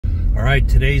All right,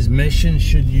 today's mission,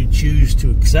 should you choose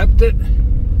to accept it,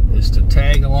 is to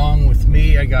tag along with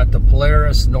me. I got the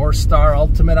Polaris Northstar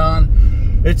Ultimate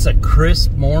on. It's a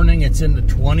crisp morning. It's in the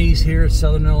 20s here in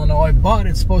Southern Illinois, but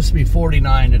it's supposed to be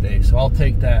 49 today, so I'll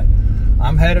take that.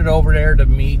 I'm headed over there to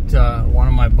meet one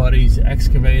of my buddies'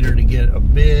 excavator to get a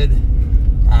bid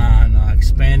on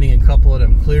expanding a couple of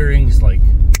them clearings, like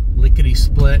lickety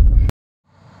split.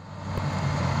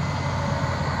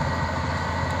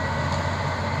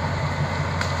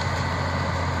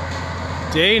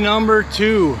 Day number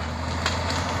 2.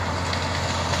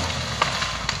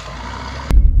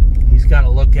 He's got to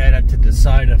look at it to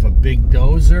decide if a big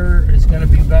dozer is going to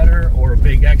be better or a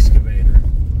big excavator.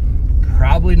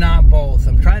 Probably not both.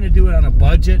 I'm trying to do it on a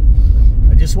budget.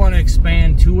 I just want to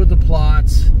expand 2 of the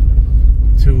plots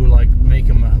to like make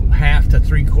them a half to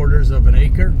 3/4 of an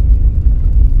acre.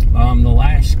 The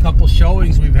last couple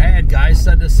showings we've had, guys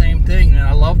said the same thing, and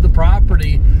I love the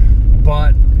property,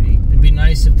 but it'd be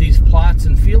nice if these plots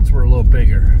and fields were a little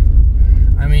bigger.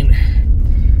 I mean,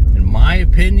 in my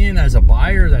opinion, as a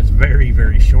buyer, that's very,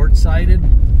 very short-sighted. I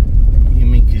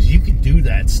mean, because you could do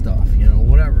that stuff, you know,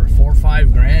 whatever, 4 or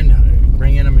 5 grand,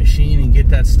 bring in a machine and get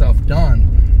that stuff done.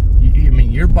 I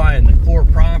mean, you're buying the core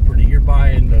property, you're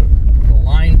buying the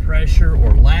line pressure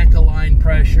or lack of line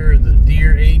pressure, the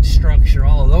deer age structure,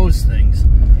 all of those things.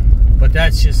 But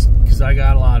that's just because I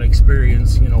got a lot of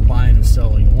experience, you know, buying and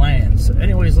selling land. So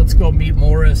anyways, let's go meet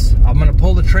Morris. I'm going to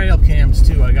pull the trail cams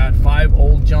too. I got 5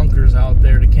 old junkers out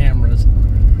there, the cameras.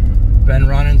 Been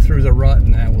running through the rut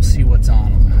and that. We'll see what's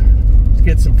on them. Let's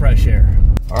get some fresh air.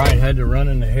 All right, had to run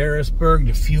into Harrisburg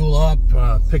to fuel up,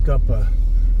 pick up a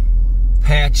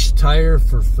patch tire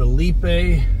for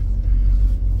Felipe.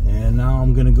 And now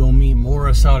I'm gonna go meet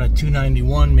Morris out at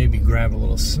 291, maybe grab a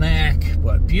little snack.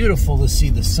 But beautiful to see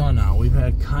the sun out. We've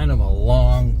had kind of a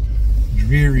long,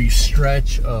 dreary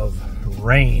stretch of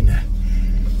rain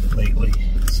lately.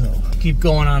 So keep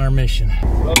going on our mission.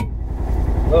 Load,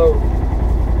 load,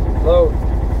 load,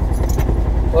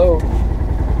 load.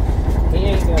 He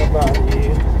ain't gonna bother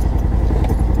you.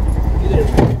 You there,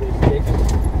 big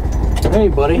dick. Hey,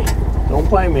 buddy, don't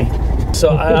bite me.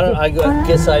 So I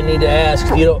guess I need to ask,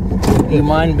 do you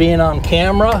mind being on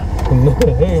camera?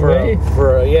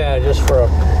 Yeah, just for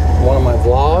one of my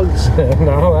vlogs?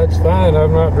 No, that's fine.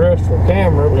 I'm not dressed for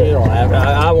camera. But you don't have to.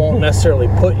 I won't necessarily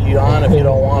put you on if you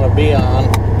don't want to be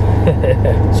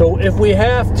on. So if we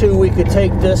have to, we could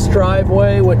take this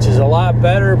driveway, which is a lot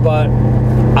better, but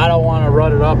I don't want to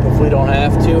rut it up if we don't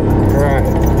have to. Right.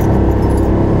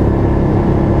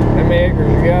 How many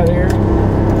acres you got here?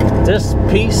 This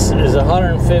piece is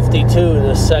 152,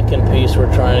 the second piece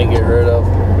we're trying to get rid of.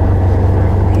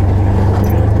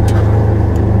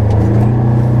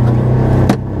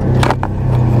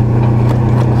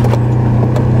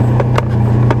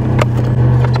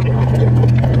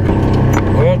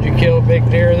 Well, did you kill a big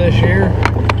deer this year?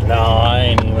 No, I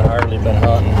ain't even hardly been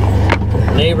hunting.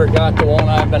 Neighbor got the one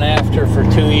I've been after for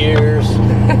 2 years.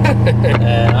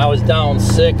 And I was down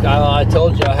sick. I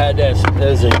told you I had that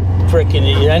as a freaking,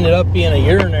 it ended up being a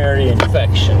urinary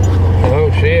infection. Oh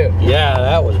shit. Yeah,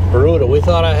 that was brutal. We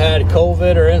thought I had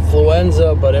COVID or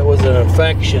influenza, but it was an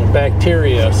infection,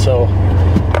 bacteria. So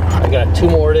I got 2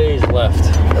 more days left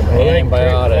of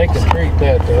antibiotics. They can treat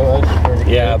that though. That's pretty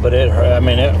good. Yeah, but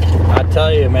I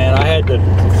tell you, man, I had the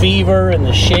fever and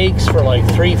the shakes for like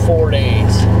 3-4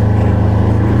 days,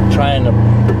 trying to,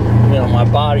 you know, my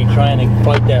body trying to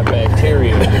fight that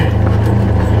bacteria.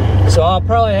 So I'll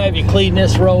probably have you clean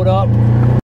this road up.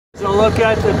 So look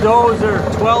at the dozer,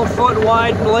 12-foot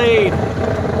wide blade.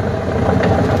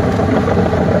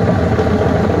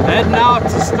 Heading out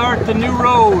to start the new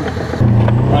road.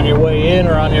 On your way in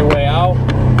or on your way out.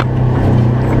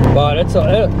 But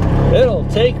it'll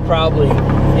take probably,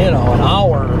 you know, an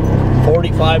hour,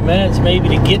 45 minutes maybe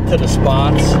to get to the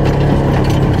spots.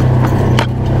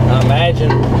 I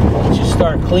imagine once you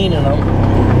start cleaning them,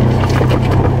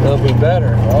 they'll be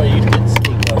better. Oh, you did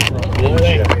sneak up front, didn't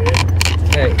you?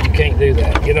 Hey, you can't do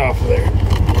that. Get off of there.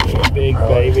 You big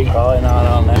baby. Probably not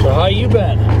on that. So how you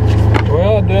been?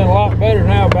 Well, I'm doing a lot better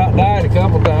now. About died a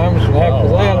couple times. And after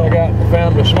that, I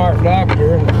found a smart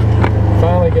doctor and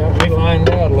finally got me lined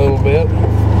out a little bit.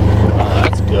 Oh,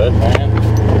 that's good, man.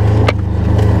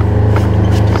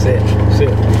 Sit.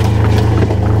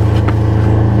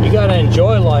 You gotta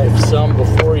enjoy life some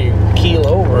before you keel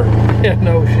over. Yeah,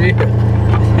 no shit.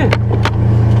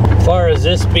 As far as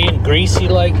this being greasy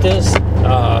like this, it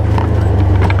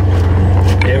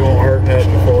won't hurt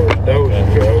nothing as far as dosing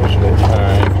goes.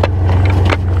 Alright.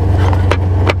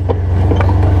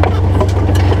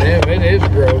 Damn, it is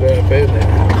growed up, isn't it?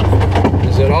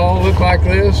 Does it all look like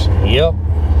this? Yep.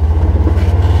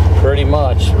 Pretty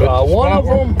much. One of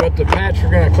them. But the patch you're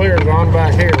going to clear is on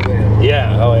back here then.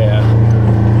 Yeah. Oh yeah.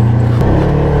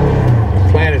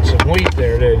 Planted some wheat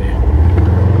there, didn't you?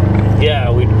 Yeah,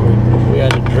 we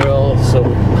had to drill, so we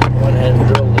went ahead and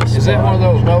drilled this. Is that one of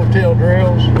those no-till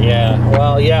drills? Yeah.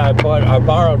 Well, yeah. I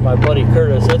borrowed my buddy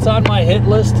Curtis. It's on my hit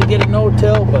list to get a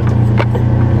no-till, but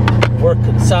we're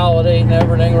consolidating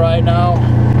everything right now.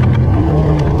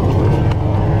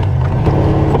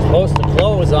 Supposed to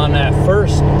close on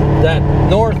that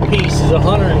north piece is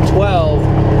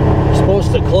 112.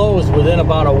 Supposed to close within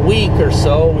about a week or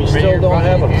so. We still don't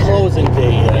have a closing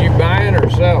date yet. Are you buying or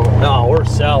selling? No, we're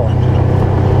selling.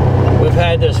 We've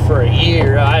had this for a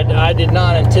year. I did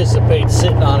not anticipate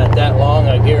sitting on it that long.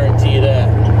 I guarantee you that.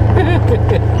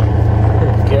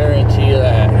 Guarantee you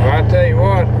that. Well, I tell you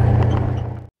what.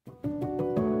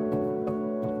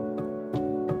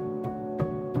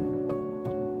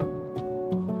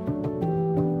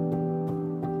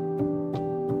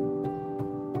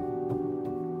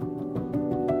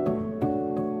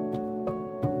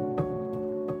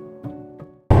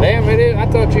 Damn, it is. I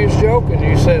thought you was joking.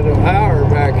 You said an hour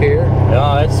back here.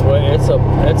 No, it's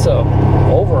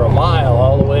over a mile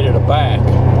all the way to the back.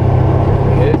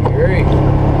 Good grief.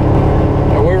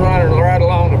 Are we running right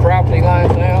along the property line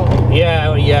now?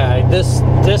 Yeah, yeah. This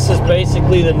is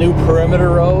basically the new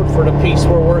perimeter road for the piece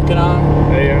we're working on.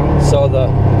 Yeah. So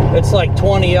it's like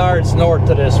 20 yards north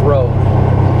of this road.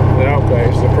 Okay,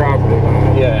 it's the property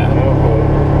line. Yeah.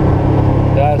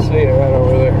 Okay. I see it right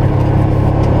over there.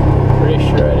 Pretty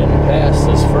sure I didn't pass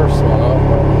this first one up.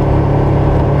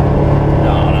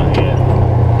 No, not yet.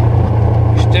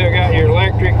 You still got your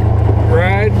electric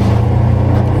ride?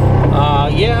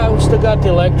 Yeah, we still got the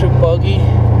electric buggy.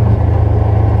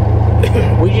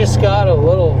 We just got a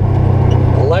little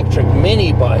electric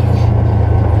mini bike.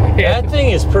 That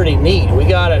thing is pretty neat. We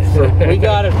got it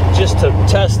just to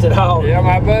test it out. Yeah,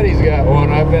 my buddy's got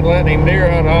one. I've been letting him deer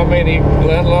hunt on me, and he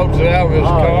unloads it out of his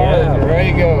car, yeah. and there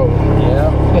you go. Yeah.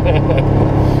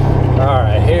 All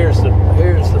right, here's the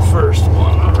first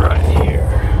one right here.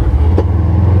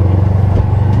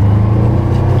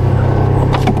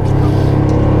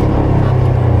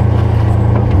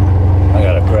 I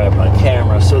gotta grab my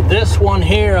camera. So this one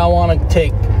here, I want to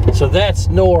take. So that's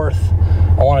north.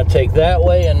 I want to take that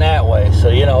way and that way. So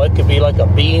you know, it could be like a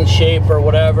bean shape or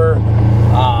whatever.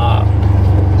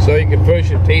 So you can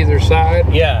push it to either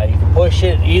side? Yeah, you can push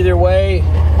it either way,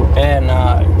 and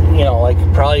you know, like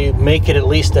probably make it at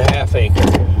least a half acre,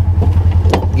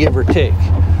 give or take.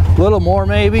 A little more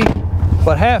maybe,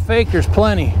 but half acre's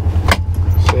plenty.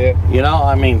 That's it. You know,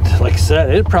 I mean, like I said,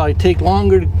 it'd probably take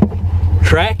longer to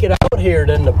track it out here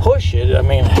than to push it. I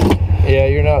mean, yeah,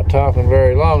 you're not talking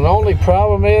very long. The only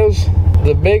problem is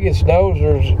the biggest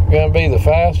dozer's going to be the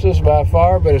fastest by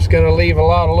far, but it's going to leave a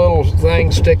lot of little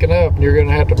things sticking up, and you're going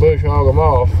to have to bush hog them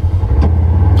off.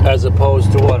 as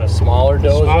opposed to what, a smaller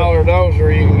dozer? Smaller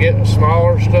dozer, you can get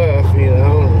smaller stuff, you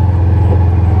know.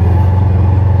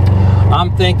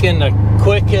 I'm thinking the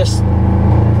quickest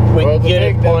we can get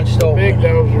it punched over. The big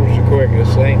dozer's the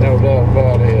quickest, ain't no doubt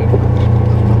about it.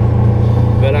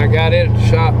 But I got it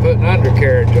shot putting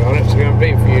undercarriage on it. It's going to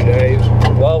be a few days.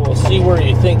 Well, we'll see where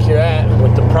you think you're at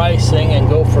with the pricing and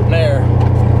go from there.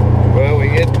 Well, we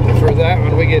get, for that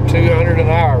one, we get $200 an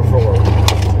hour for it.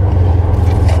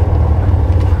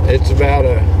 It's about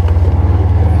a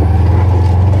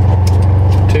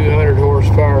 200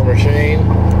 horsepower machine.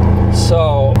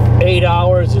 So 8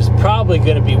 hours is probably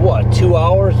going to be what, 2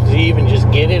 hours to even just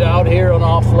get it out here and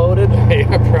offloaded?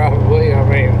 Yeah, probably. I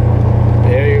mean,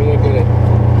 yeah, you're looking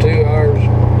at 2 hours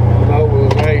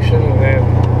mobilization and then.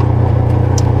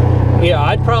 Yeah,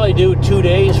 I'd probably do 2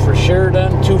 days for sure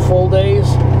then, 2 full days.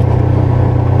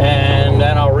 And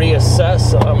then I'll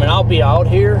reassess. I mean, I'll be out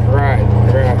here. Right.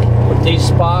 With these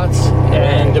spots.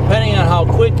 And depending on how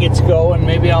quick it's going,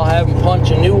 maybe I'll have them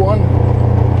punch a new one.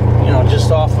 You know,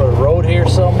 just off a road here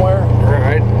somewhere.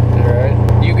 Right.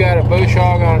 You got a bush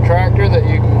hog on a tractor that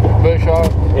you can bush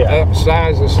hog up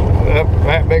sizes, up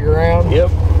that big around? Yep.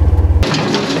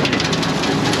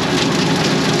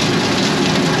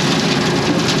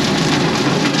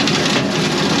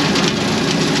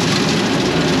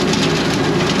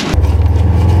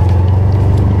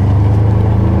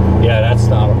 Yeah, that's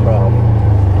not a problem.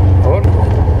 Well,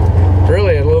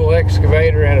 really, a little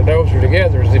excavator and a dozer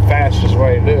together is the fastest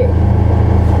way to do it.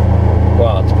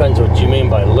 Well, it depends what you mean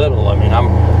by little. I mean,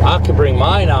 I could bring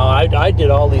mine out. I did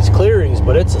all these clearings,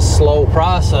 but it's a slow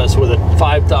process with a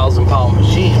 5,000 pound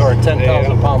machine or a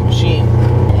 10,000 pound machine.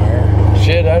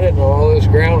 Shit, I didn't know all this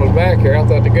ground was back here. I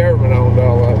thought the government owned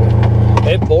all of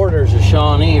it. It borders the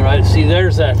Shawnee, right? See,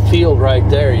 there's that field right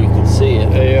there. You can see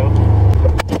it. Yeah.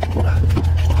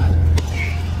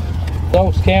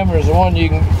 camera is the one you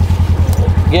can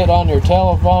get on your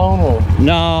telephone, or?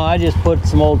 No, I just put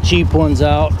some old cheap ones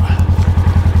out.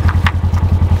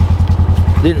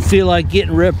 Didn't feel like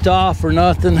getting ripped off or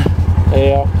nothing.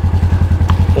 Yeah.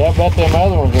 Yeah, I bet them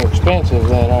other ones are expensive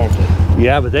then, aren't they?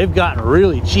 Yeah, but they've gotten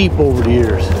really cheap over the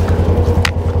years.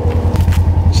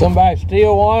 Somebody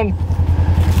steal one?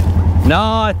 No,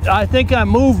 I think I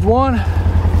moved one.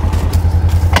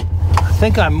 I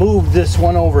think I moved this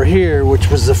one over here, which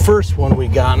was the first one we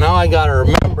got. Now I gotta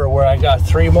remember where I got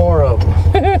 3 more of them.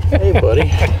 Hey,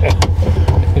 buddy.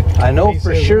 I know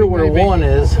for sure where one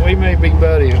is. We may be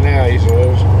buddies now, he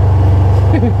says.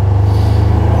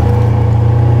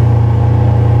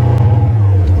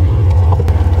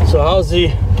 So how's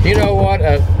the... You know what?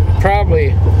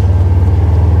 Probably,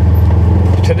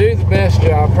 to do the best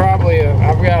job, probably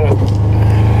I've got a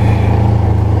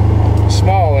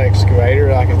small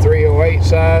excavator, like a 308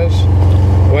 size,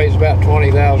 weighs about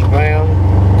 20,000 pounds.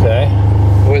 Okay.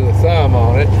 With a thumb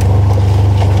on it,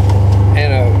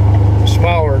 and a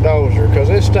smaller dozer, because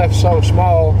this stuff's so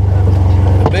small.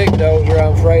 The big dozer,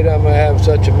 I'm afraid I'm gonna have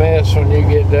such a mess when you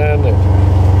get done. That...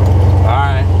 All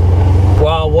right.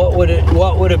 Well, what would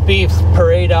it be per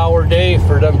 8-hour day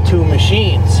for them 2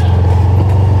 machines?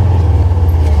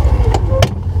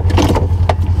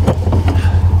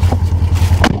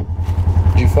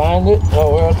 Did you find it? Oh,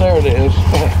 well, there it is.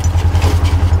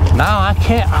 No, I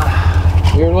can't.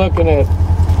 You're looking at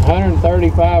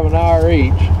 135 an hour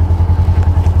each.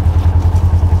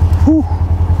 Whew.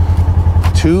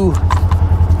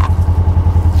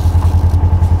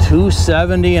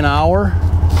 270 an hour.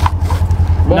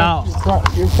 But Now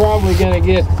you're probably gonna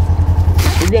get a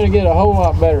whole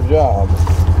lot better job.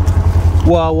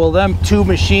 well, will them 2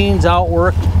 machines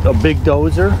outwork a big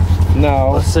dozer?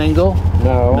 No. A single?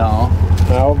 No. No.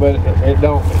 No, but it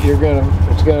don't.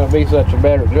 It's gonna be such a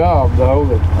better job though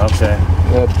that. Okay.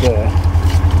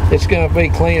 It's gonna be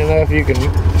clean enough you can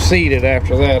seed it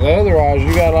after that. Otherwise,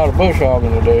 you got a lot of bush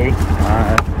hogging to do.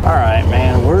 All right,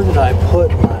 man. Where did I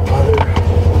put my other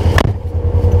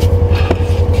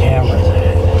cameras at?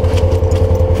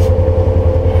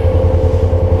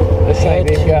 This thing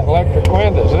even got electric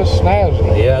windows. This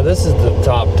snazzy. Yeah, this is the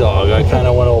top dog. I kind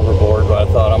of went overboard, but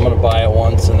I thought I'm gonna buy it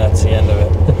once and that's the end of it.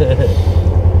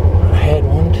 I had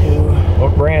 1, 2.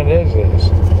 What brand is this?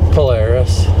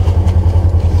 Polaris.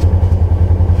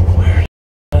 Where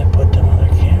did I put them other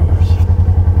cameras?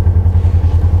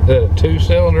 Is that a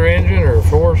 2-cylinder engine or a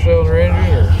 4-cylinder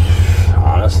engine? Or?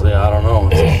 Honestly, I don't know.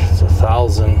 It's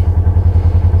 1,000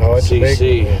 Oh, it's cc. a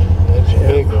big one. It's a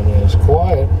big one. It's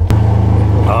quiet.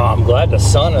 Oh, I'm glad the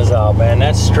sun is out, man.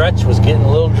 That stretch was getting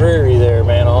a little dreary there,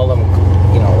 man. All them,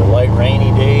 light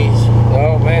rainy days.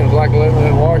 Oh man, it's like living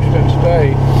in Washington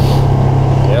State.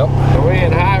 Yep. Are we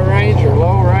in high range or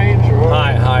low range or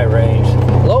what? High range.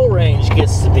 Low range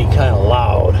gets to be kind of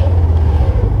loud.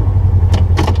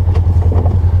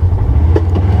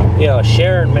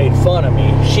 Sharon made fun of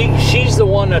me. She's the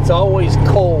one that's always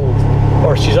cold,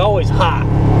 or she's always hot.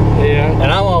 Yeah.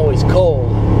 And I'm always cold.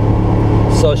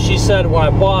 So she said when I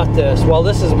bought this, well,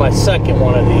 this is my second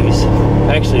one of these,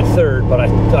 actually 3rd, but I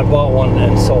bought one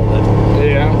and sold it.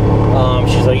 Yeah.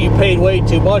 She's like, you paid way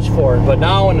too much for it, but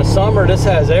now in the summer this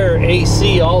has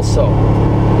AC also.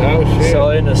 Oh shit. So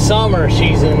in the summer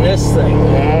she's in this thing.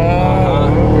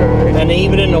 Okay. And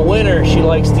even in the winter she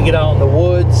likes to get out in the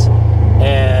woods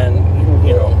and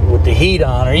with the heat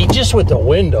on, or just with the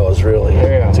windows really.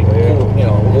 Yeah.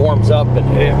 Warms up in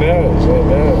here. It does.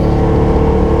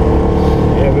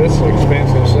 Yeah, this is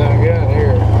expensive son gun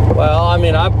here. Well, I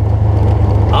mean, I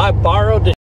borrowed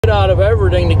the shit out of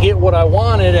everything to get what I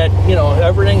wanted at,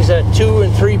 everything's at 2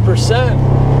 and 3%.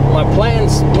 My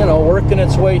plan's, working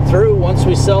its way through. Once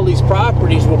we sell these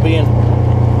properties, we'll be in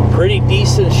pretty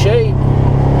decent shape.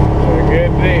 A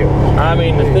good deal. I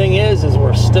mean, the thing is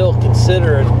we're still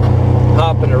considering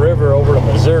hopping the river over to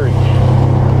Missouri.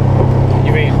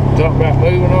 You mean talking about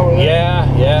moving over there?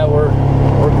 Yeah, we're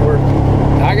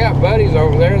I got buddies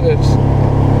over there that's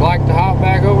like to hop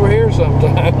back over here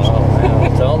sometimes. Oh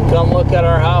man, tell them come look at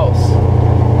our house.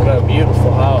 We got a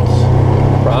beautiful house,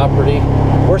 property.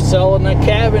 We're selling that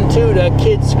cabin too. That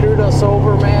kid screwed us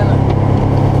over, man.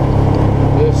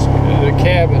 The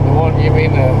cabin, the one you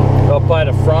mean up by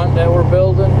the front that we're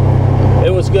building.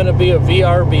 It was going to be a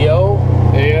VRBO.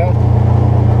 Yeah.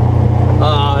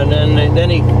 And then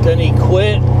he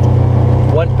quit.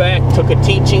 Went back, took a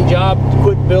teaching job,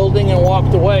 quit building, and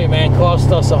walked away. Man,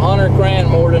 cost us $100 grand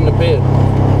more than the bid.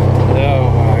 Oh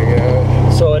my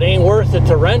gosh. So it ain't worth it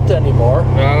to rent anymore.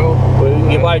 No.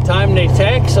 By the time they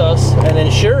tax us and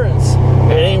insurance,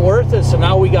 it ain't worth it. So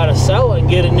now we got to sell it and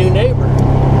get a new neighbor.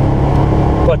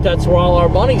 But that's where all our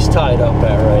money's tied up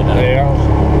at right now.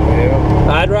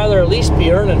 Yeah. I'd rather at least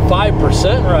be earning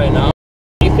 5% right now.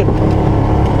 You could,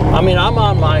 I mean, I'm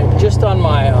on my, just on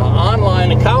my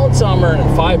online accounts, I'm earning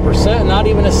 5%, not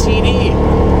even a CD.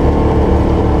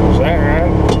 Is that right?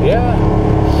 Yeah.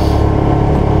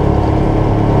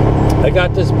 I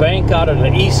got this bank out of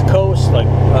the East Coast, like,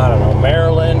 I don't know,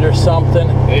 Maryland or something.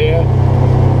 Yeah.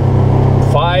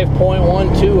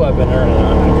 5.12 I've been earning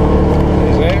on it.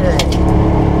 Is that right?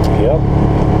 Yep.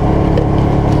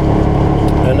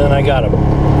 And then I got a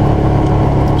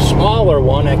smaller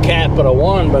one at Capital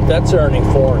One, but that's earning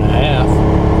 4.5.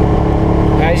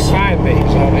 How you find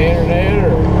these? On the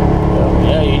internet or?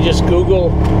 Yeah, you just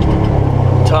Google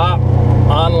top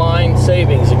online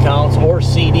savings accounts or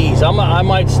CDs. I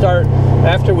might start,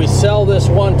 after we sell this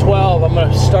 112, I'm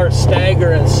going to start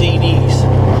staggering CDs,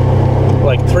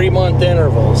 like 3-month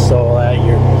intervals, so that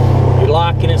you're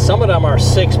locking in. Some of them are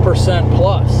 6%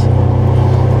 plus.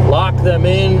 Lock them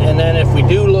in, and then if we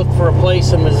do look for a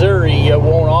place in Missouri, you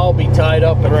won't all be tied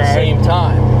up at the same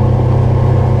time.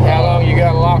 How long you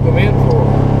got to lock them in for?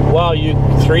 Well,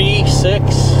 3,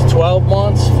 6, 12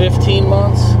 months, 15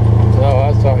 months. Oh,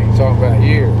 I thought you were talking about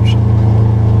years.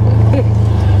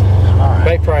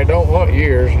 They probably don't want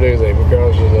years, do they?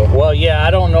 Because of the... Well, yeah,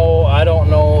 I don't know.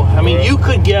 I mean, you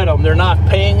could get them. They're not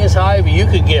paying as high, but you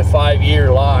could get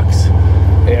 5-year locks.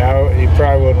 Yeah, you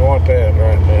probably wouldn't want that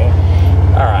right now.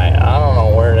 All right, I don't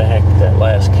know where the heck that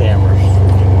last camera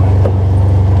went.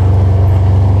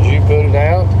 Did you put it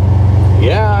out?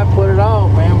 Yeah, I put it out,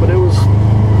 man, but it was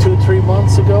 2-3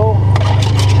 months ago.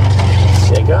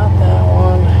 See, I got that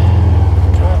one.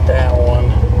 Got that one.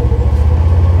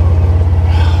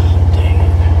 Dang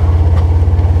it.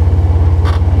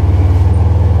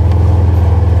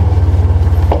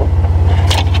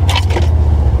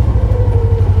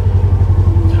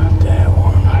 Got that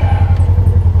one.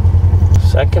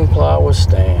 Second plot was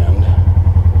stand.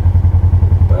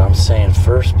 But I'm saying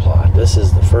first plot. This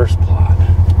is the first plot.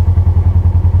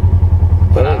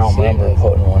 But I don't remember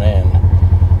putting one in.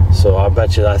 So I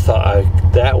bet you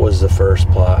that was the first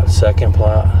plot. Second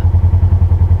plot?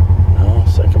 No,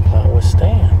 second plot was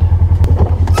stand.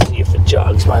 Let's see if it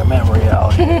jogs my memory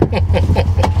out here.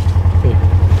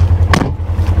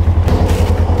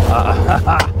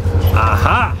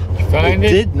 Aha! Did you find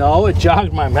it? No, it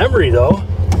jogged my memory though.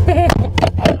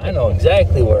 I know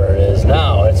exactly where it is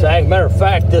now. As a matter of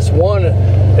fact, this one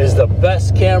is the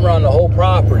best camera on the whole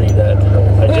property that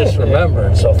I just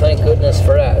remembered. So thank goodness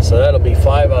for that. So that'll be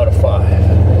 5 out of 5.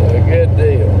 A good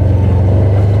deal.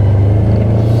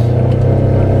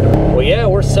 Well, yeah,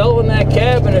 we're selling that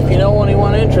cabin. If you know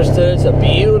anyone interested, it's a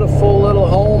beautiful little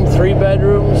home, 3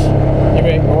 bedrooms. You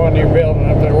mean the one you're building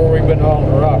up there where we've been hauling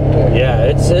the rock to? Yeah,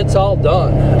 it's all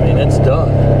done. I mean, it's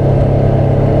done.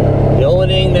 The only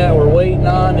thing that we're waiting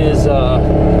on is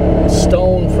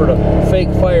stone for the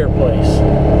fake fireplace.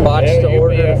 Botched the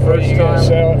order the first time. Gonna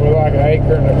sell it with like 1.25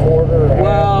 acres?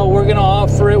 Well, we're gonna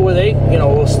offer it with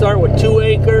we'll start with 2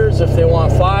 acres. If they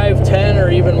want 5, 10,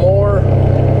 or even more,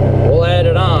 we'll add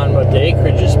it on. But the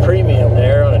acreage is premium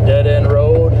there on a dead end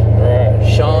road. Right.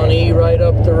 Shawnee right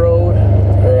up the road.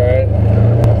 Right.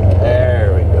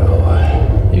 There we go.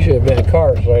 You should have been a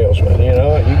car salesman. You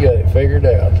know, you got it figured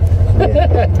out.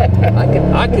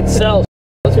 Yeah. I could sell.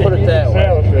 Let's put it that way.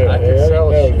 I could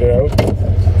sell shit.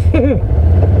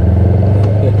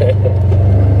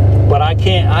 But I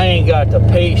ain't got the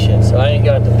patience. I ain't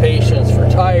got the patience for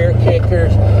tire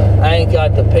kickers. I ain't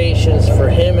got the patience for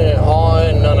hemming and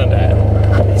hawing, none of that.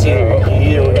 It's either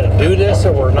we're gonna do this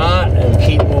or we're not and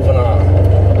keep moving on.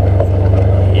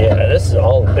 Yeah, this is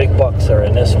all the big bucks are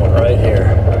in this one right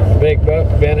here. Big buck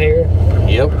been here?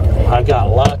 Yep. I got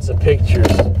lots of pictures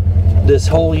this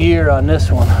whole year on this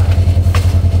one.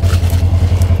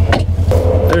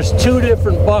 There's 2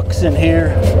 different bucks in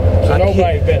here. So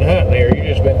nobody's been hunting here, you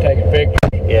just been taking pictures.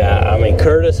 Yeah, I mean,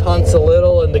 Curtis hunts a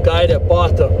little, and the guy that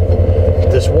bought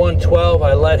this 112,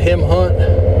 I let him hunt.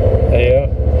 Yeah.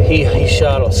 He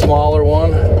shot a smaller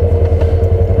one,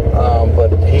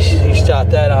 but he shot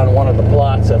that on one of the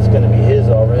plots that's going to be his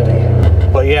already.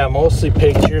 But yeah, mostly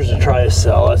pictures to try to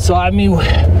sell it. So I mean,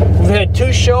 we've had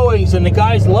 2 showings, and the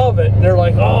guys love it. And they're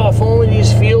like, "Oh, if only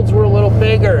these fields were a little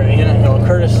bigger." And, you know,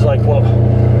 Curtis is like, "Well,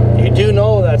 you do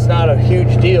know that's not a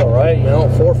huge deal, right? You know,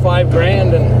 4 or 5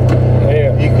 grand, and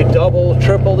you could double,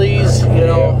 triple these. You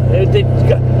know,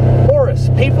 Horace,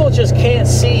 people just can't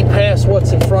see past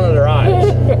what's in front of their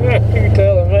eyes." You're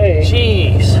telling me.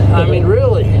 Jeez, I mean,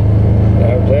 really.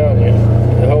 I'm telling you,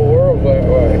 the whole world's that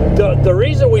way. The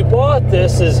reason we bought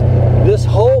this is this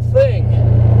whole thing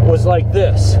was like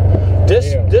this.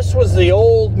 This this was the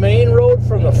old main road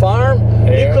from the farm.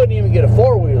 Yeah. You couldn't even get a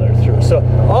four-wheeler through. So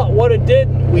what it did,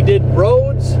 we did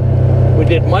roads, we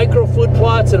did micro-flood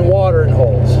plots and watering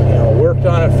holes. You know, worked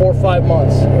on it 4 or 5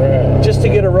 months just to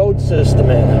get a road system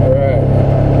in. Right.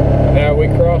 Now we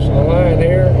crossing the line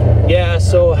here. Yeah,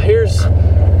 so here's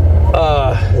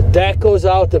that goes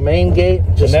out the main gate,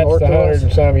 just and that's north the of 100 us.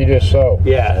 and some you just sold.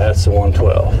 Yeah, that's the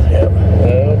 112. Yep.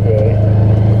 Okay.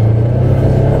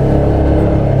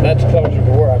 That's closer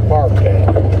to where I parked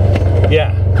at.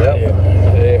 Yeah. Yep.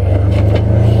 Yeah.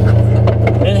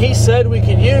 And he said we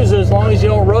could use it as long as you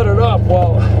don't rut it up.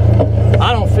 Well,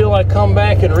 I don't feel like coming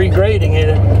back and regrading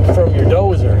it from your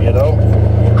dozer, you know.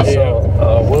 Yeah.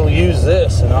 So we'll use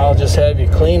this, and I'll just have you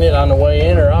clean it on the way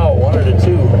in or out, one of the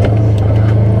two.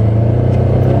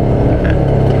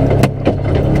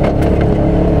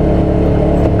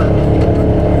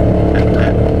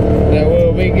 Now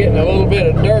we'll be getting a little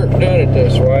bit of dirt doing it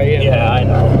this way. Yeah, I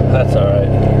know. That's all right.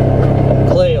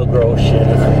 Clay will grow shit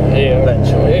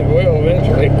eventually. It will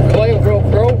eventually. Clay will grow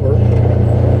clover.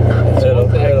 It'll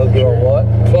grow what?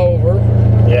 Clover.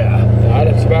 Yeah.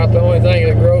 That's about the only thing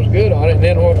that grows good on it. And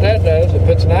then what that does, it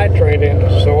puts nitrate in the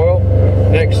soil.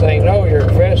 Next thing you know, your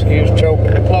fescue's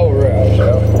choking the clover out.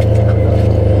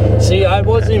 So. See, I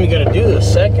wasn't even going to do the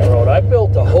second road. I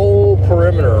built a whole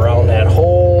perimeter around that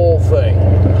whole thing.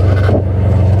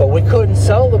 But we couldn't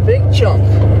sell the big chunk.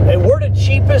 And we're the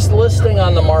cheapest listing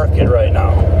on the market right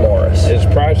now, Morris. Is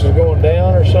prices going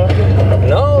down or something?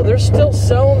 No, they're still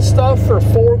selling stuff for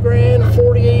 $4 grand,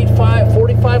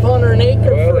 $4,500 an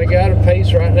acre. Well, they got a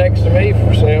piece right next to me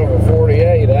for sale for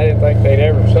 48. I didn't think they'd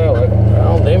ever sell it.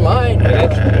 Well, they might.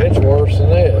 And it's worse than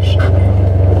this.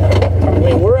 I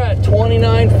mean, we're at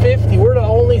 $29.50. We're the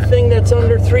only thing that's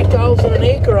under $3,000 an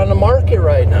acre on the market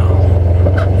right now.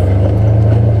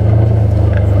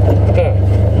 Huh.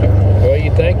 Well,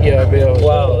 you think you'll be able to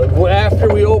sell it. Well, after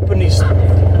we opened these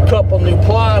couple new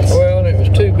plots. Well, and it was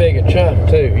too big a chunk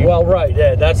too. Well, right,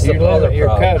 yeah, that's the other limit your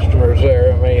problem. customers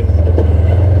there. I mean,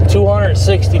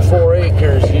 264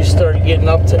 acres, you start getting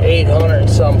up to 800 and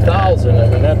some thousand. I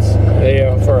mean, that's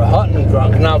for a hunting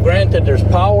ground. Now, granted, there's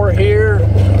power here,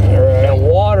 and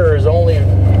water is only,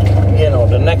 you know,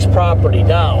 the next property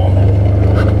down.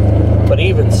 But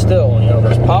even still, you know,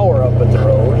 there's power up at the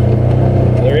road.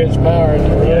 there is power at the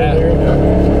road there.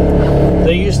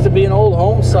 There used to be an old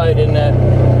home site in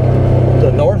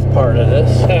the north part of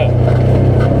this.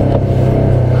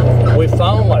 We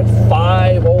found like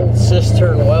 5 old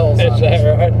cistern wells. Is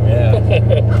that right? Yeah.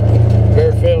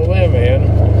 Better fill them in.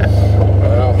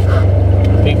 Well,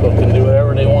 people can do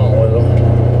whatever they want with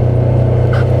them.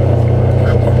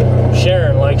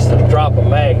 Sharon likes to drop a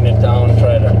magnet down and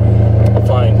try to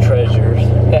find treasures.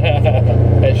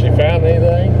 Has she found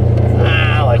anything?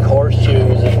 Like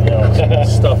horseshoes and, you know,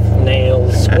 stuffed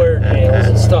nails, squared nails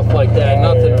and stuff like that.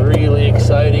 Oh, Nothing yeah. really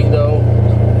exciting though.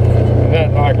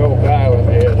 Nothing like Oak Island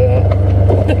did, huh?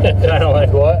 Kind of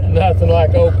like what? Nothing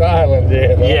like Oak Island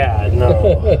did, huh? Yeah, no.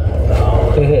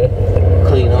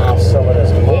 Clean off some of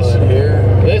this mud here.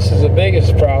 This is the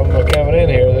biggest problem with coming in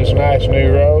here, this nice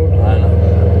new road. I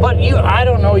know. But I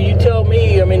don't know, you tell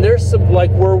me. I mean, there's some,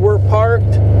 like where we're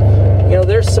parked, you know,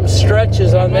 there's some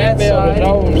stretches on that side.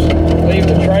 Leave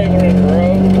the trailer in the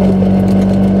road.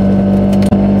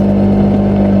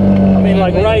 I mean,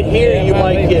 like right here, you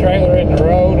might leave get the trailer in the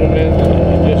road and then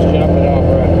just jump it off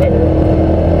right there.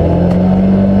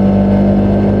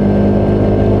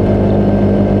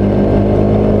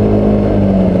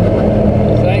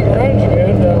 Thing runs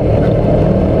good, don't it?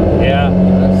 Yeah,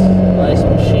 that's a nice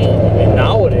machine. I mean,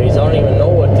 nowadays, I don't even know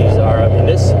what these are. I mean,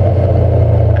 this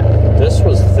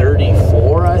was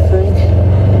 34, I think.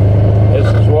 This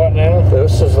is what now?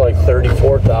 This is like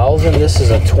 34,000. This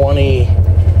is a 20.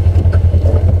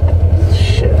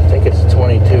 Shit, I think it's a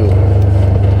 22.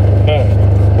 Huh.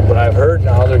 But I've heard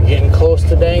now they're getting close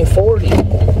to dang 40.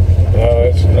 Oh,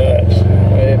 it's nuts.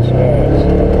 It's nuts.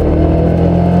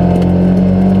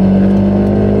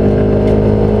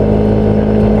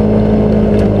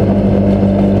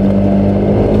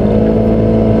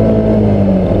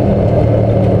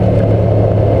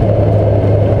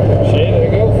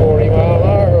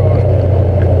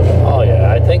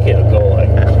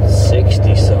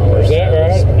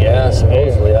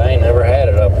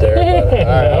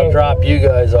 You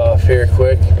guys off here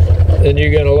quick. Then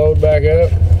you're gonna load back up?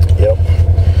 Yep.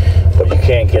 But you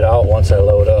can't get out once I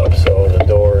load up, so the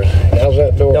doors. How's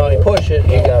that door? No, you push it,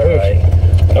 you got it right.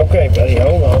 Okay, buddy,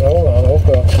 hold on,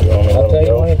 okay. I'll tell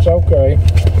you when it's okay.